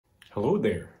Hello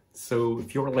there. So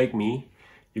if you're like me,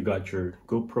 you got your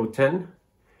GoPro 10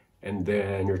 and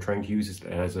then you're trying to use it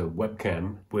as a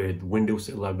webcam with Windows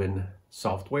 11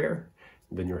 software,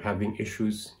 then you're having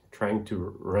issues trying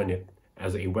to run it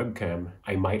as a webcam,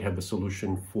 I might have a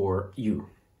solution for you.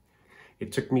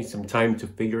 It took me some time to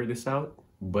figure this out,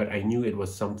 but I knew it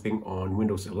was something on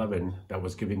Windows 11 that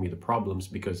was giving me the problems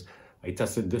because I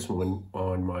tested this one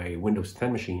on my Windows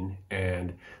 10 machine,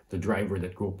 and the driver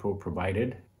that GoPro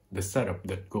provided, the setup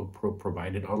that GoPro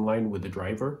provided online with the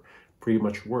driver pretty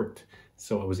much worked.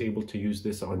 So I was able to use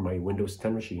this on my Windows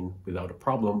 10 machine without a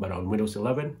problem, but on Windows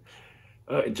 11,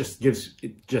 it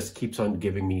just keeps on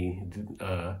giving me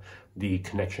the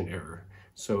connection error.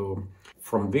 So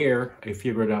from there, I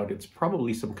figured out it's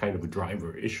probably some kind of a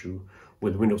driver issue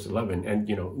with Windows 11. And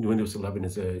you know, Windows 11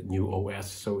 is a new OS,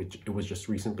 so it was just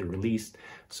recently released.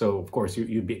 So of course,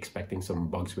 you'd be expecting some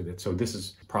bugs with it. So this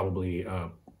is probably,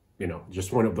 you know,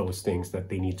 just one of those things that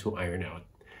they need to iron out.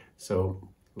 So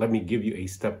let me give you a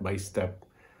step-by-step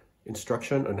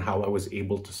instruction on how I was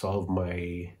able to solve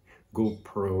my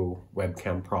GoPro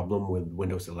webcam problem with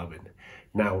Windows 11.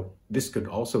 Now, this could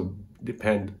also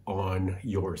depend on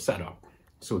your setup.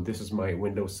 So this is my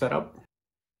Windows setup.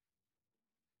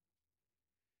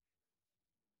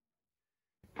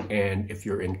 And if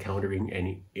you're encountering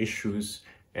any issues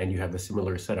and you have a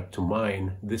similar setup to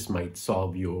mine, this might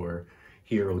solve your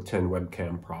Hero10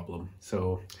 webcam problem.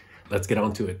 So let's get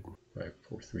on to it. 5,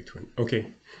 4, 3, 2, 1.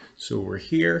 Okay, so we're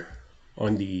here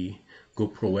on the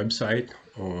GoPro website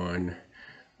on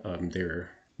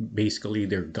basically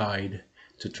their guide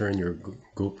to turn your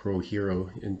GoPro Hero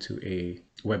into a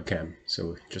webcam.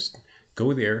 So just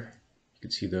go there. You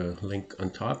can see the link on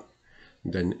top.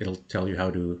 Then it'll tell you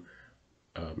how to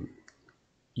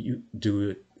you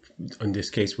do it. In this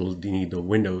case, we'll need the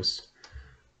Windows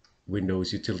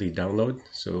utility download.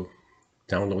 So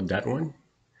download that one.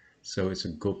 So it's a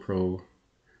GoPro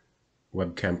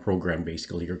webcam program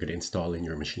basically you're going to install in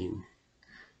your machine.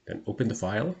 Then open the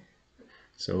file.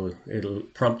 So it'll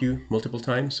prompt you multiple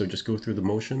times, so just go through the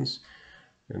motions,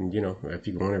 and you know, if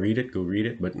you want to read it, go read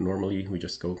it, but normally we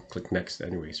just go click next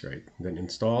anyways, right? Then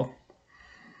install.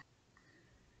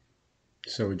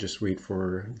 So just wait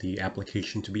for the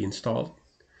application to be installed,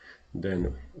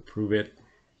 then approve it.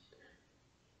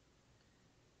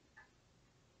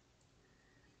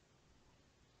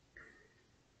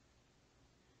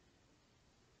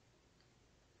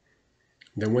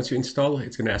 Then once you install,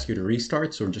 it's going to ask you to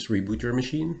restart, so just reboot your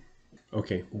machine.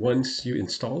 Okay, once you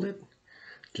installed it,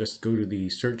 just go to the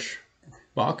search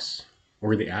box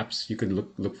or the apps. You could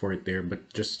look for it there,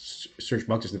 but just search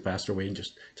box is the faster way.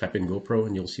 Just type in GoPro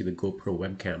and you'll see the GoPro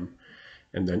webcam,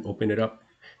 and then open it up,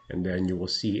 and then you will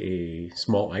see a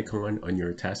small icon on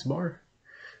your taskbar.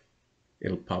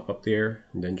 It'll pop up there,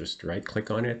 and then just right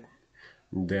click on it,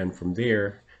 and then from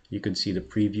there you can see the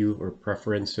preview or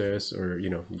preferences, or you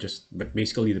know, but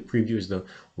basically the preview is the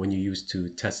one you use to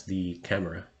test the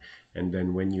camera. And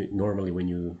then when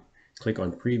you click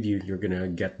on preview, you're gonna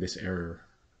get this error,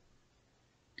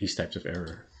 these types of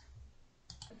error.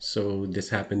 So this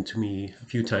happened to me a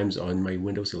few times on my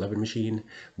Windows 11 machine,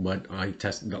 but I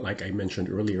tested, like I mentioned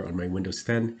earlier, on my Windows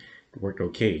 10, it worked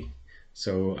okay.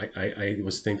 So I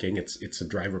was thinking it's a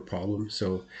driver problem.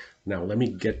 So now let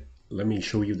me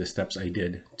show you the steps I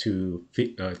did to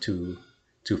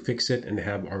fix it and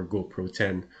have our GoPro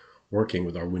 10 working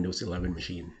with our Windows 11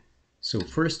 machine. So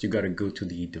first you got to go to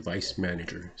the device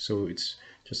manager. So it's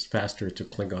just faster to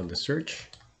click on the search,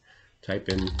 type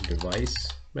in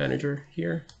device manager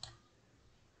here.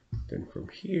 Then from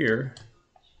here,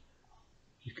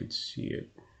 you could see it.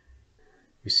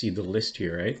 You see the list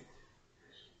here, right?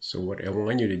 So what I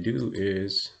want you to do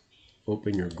is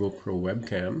open your GoPro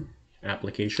webcam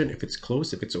application. If it's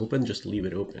closed, if it's open, just leave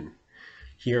it open.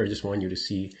 Here, I just want you to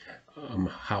see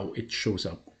how it shows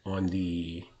up on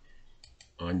the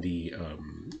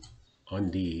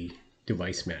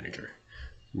device manager.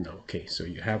 Now, okay, so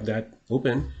you have that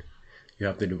open. You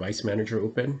have the device manager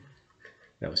open.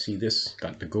 Now see, this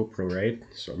got the GoPro, right?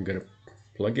 So I'm gonna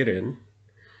plug it in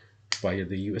via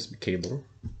the USB cable.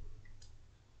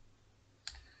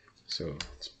 So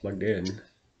it's plugged in,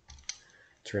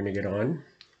 turning it on.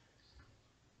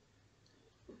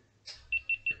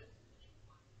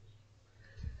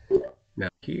 Now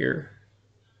here,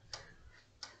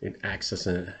 it acts as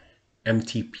an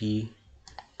MTP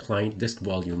client disk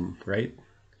volume, right?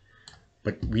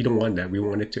 But we don't want that. We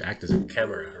want it to act as a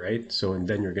camera, right? So, and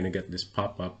then you're going to get this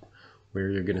pop-up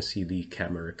where you're going to see the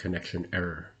camera connection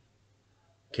error.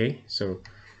 Okay, so,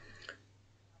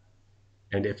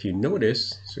 and if you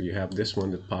notice, so you have this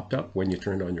one that popped up when you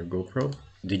turned on your GoPro.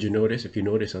 did you notice, if you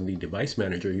notice on the device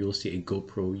manager, you'll see a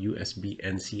GoPro USB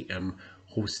NCM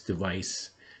host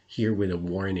device here with a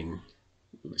warning.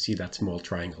 See that small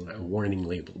triangle, a warning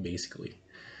label basically.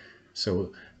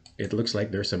 So it looks like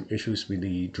there's some issues with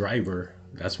the driver.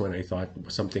 That's when I thought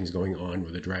something's going on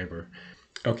with the driver.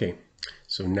 Okay,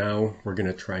 so now we're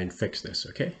gonna try and fix this,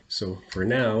 okay? So for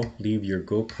now, leave your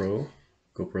GoPro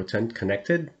 10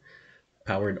 connected,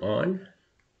 powered on,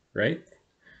 right?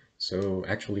 So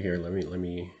actually here,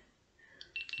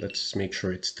 let's make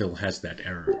sure it still has that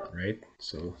error, right?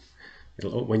 So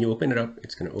when you open it up,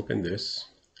 it's gonna open this.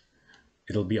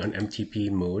 It'll be on MTP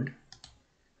mode.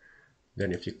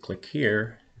 Then if you click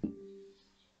here,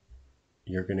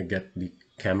 you're gonna get the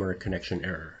camera connection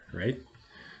error, right?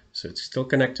 So it's still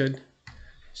connected.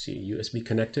 See USB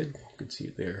connected, you can see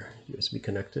it there, USB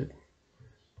connected.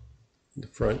 In the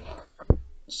front,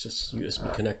 it's just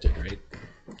USB connected, right?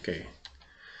 Okay,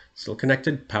 still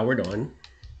connected, powered on.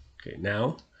 Okay,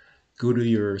 now go to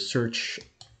your search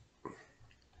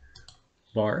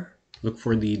bar, look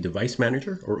for the device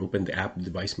manager or open the app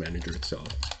device manager itself.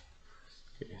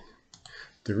 Okay.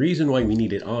 The reason why we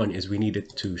need it on is we need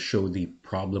it to show the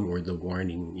problem or the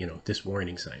warning, this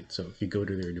warning sign. So if you go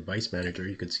to their device manager,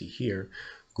 you can see here,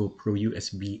 GoPro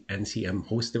USB NCM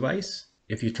host device.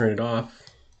 If you turn it off,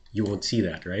 you won't see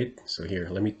that, right? So here,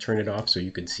 let me turn it off so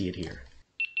you can see it here.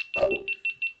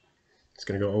 It's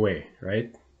gonna go away,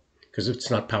 right? Because if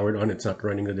it's not powered on, it's not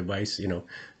running the device,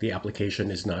 the application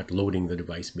is not loading the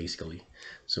device basically.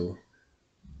 So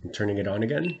I'm turning it on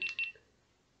again.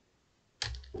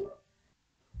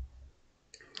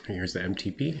 Here's the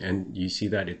MTP, and you see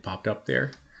that it popped up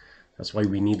there. That's why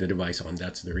we need the device on,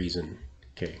 that's the reason.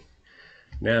 Okay,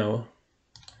 now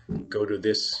go to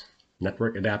this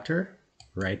network adapter,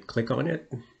 right click on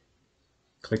it,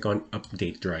 click on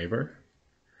update driver,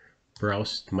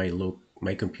 browse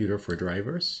my computer for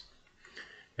drivers,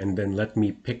 and then let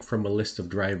me pick from a list of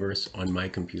drivers on my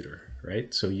computer,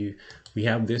 right? So we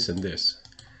have this and this.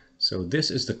 So this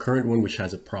is the current one which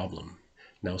has a problem.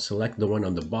 Now select the one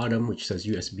on the bottom which says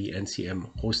USB NCM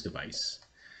host device.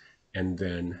 And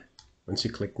then once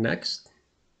you click next,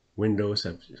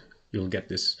 you'll get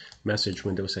this message,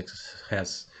 Windows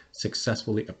has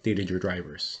successfully updated your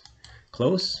drivers.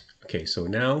 Close. Okay, so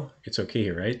now it's okay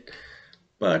here, right?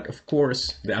 But of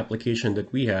course, the application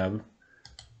that we have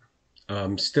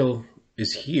still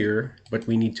is here, but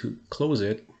we need to close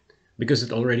it because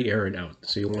it already errored out.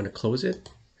 So you want to close it.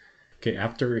 Okay,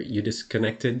 after you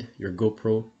disconnected your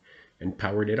GoPro and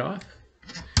powered it off,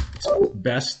 it's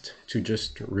best to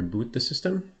just reboot the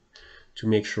system to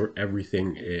make sure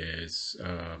everything is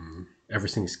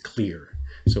clear.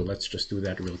 So let's just do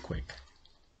that real quick.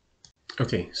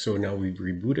 Okay, so now we've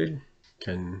rebooted.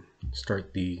 Can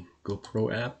start the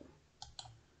GoPro app.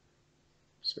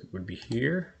 So it would be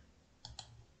here.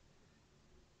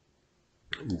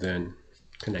 And then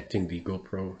connecting the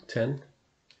GoPro 10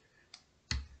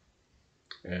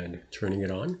 and turning it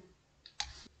on.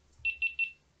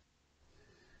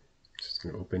 It's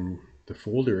going to open the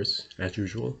folders as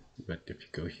usual, but if you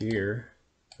go here,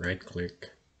 right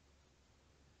click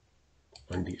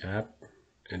on the app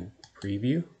and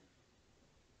preview.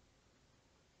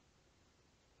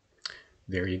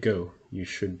 There you go. You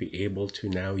should be able to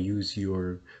now use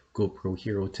your GoPro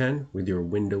Hero 10 with your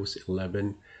Windows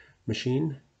 11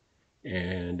 machine.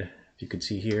 And you can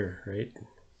see here, right?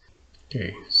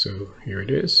 Okay, so here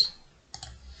it is.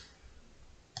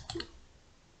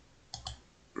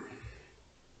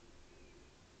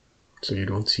 So you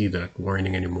don't see that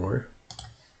warning anymore.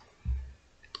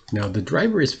 Now the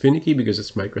driver is finicky because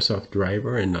it's Microsoft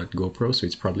driver and not GoPro, so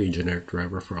it's probably a generic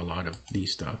driver for a lot of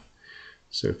these stuff.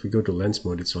 So if we go to lens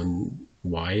mode, it's on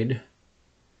wide.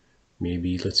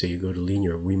 Maybe let's say you go to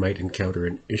linear, we might encounter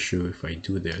an issue if I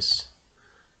do this.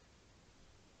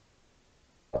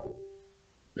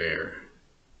 There.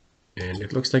 And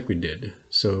it looks like we did.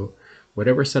 So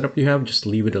whatever setup you have, just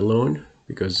leave it alone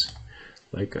because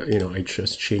I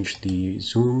just changed the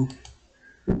zoom,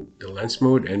 the lens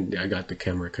mode, and I got the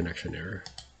camera connection error.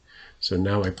 So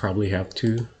now I probably have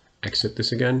to exit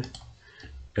this again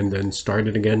and then start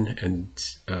it again and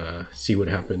see what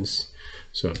happens.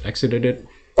 So I've exited it.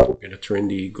 I'm going to turn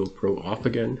the GoPro off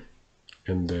again,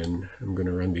 and then I'm going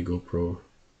to run the GoPro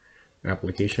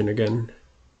application again.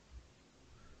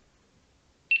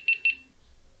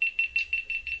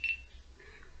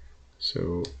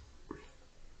 So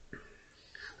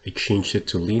I changed it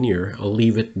to linear. I'll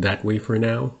leave it that way for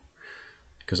now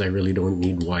because I really don't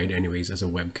need wide anyways as a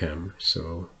webcam.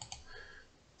 So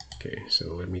okay,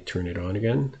 so let me turn it on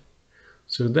again.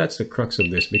 So that's the crux of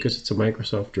this, because it's a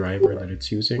Microsoft driver that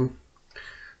it's using.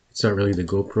 It's not really the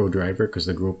GoPro driver because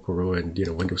the GoPro and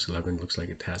Windows 11 looks like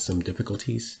it has some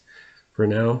difficulties for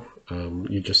now.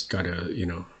 You just gotta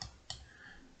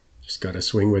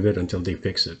swing with it until they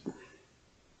fix it.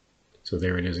 So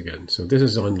there it is again. So this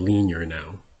is on linear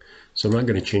now. So I'm not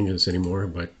going to change this anymore,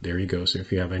 but there you go. So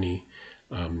if you have any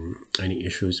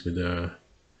issues with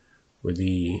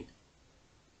the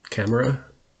camera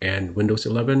and Windows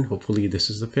 11, hopefully this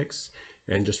is the fix.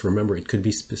 And just remember, it could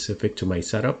be specific to my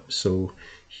setup. So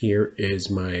here is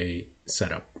my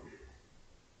setup.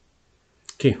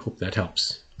 Okay, hope that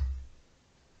helps.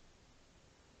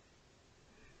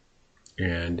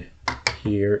 And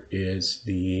here is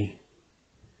the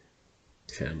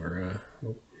camera.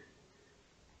 Oh,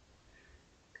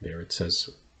 there it says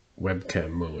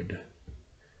webcam mode.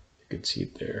 You can see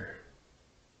it there.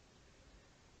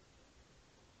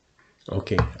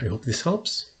 Okay, I hope this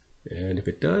helps. And if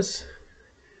it does,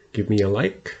 give me a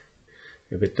like.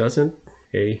 If it doesn't,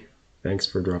 hey, thanks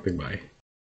for dropping by.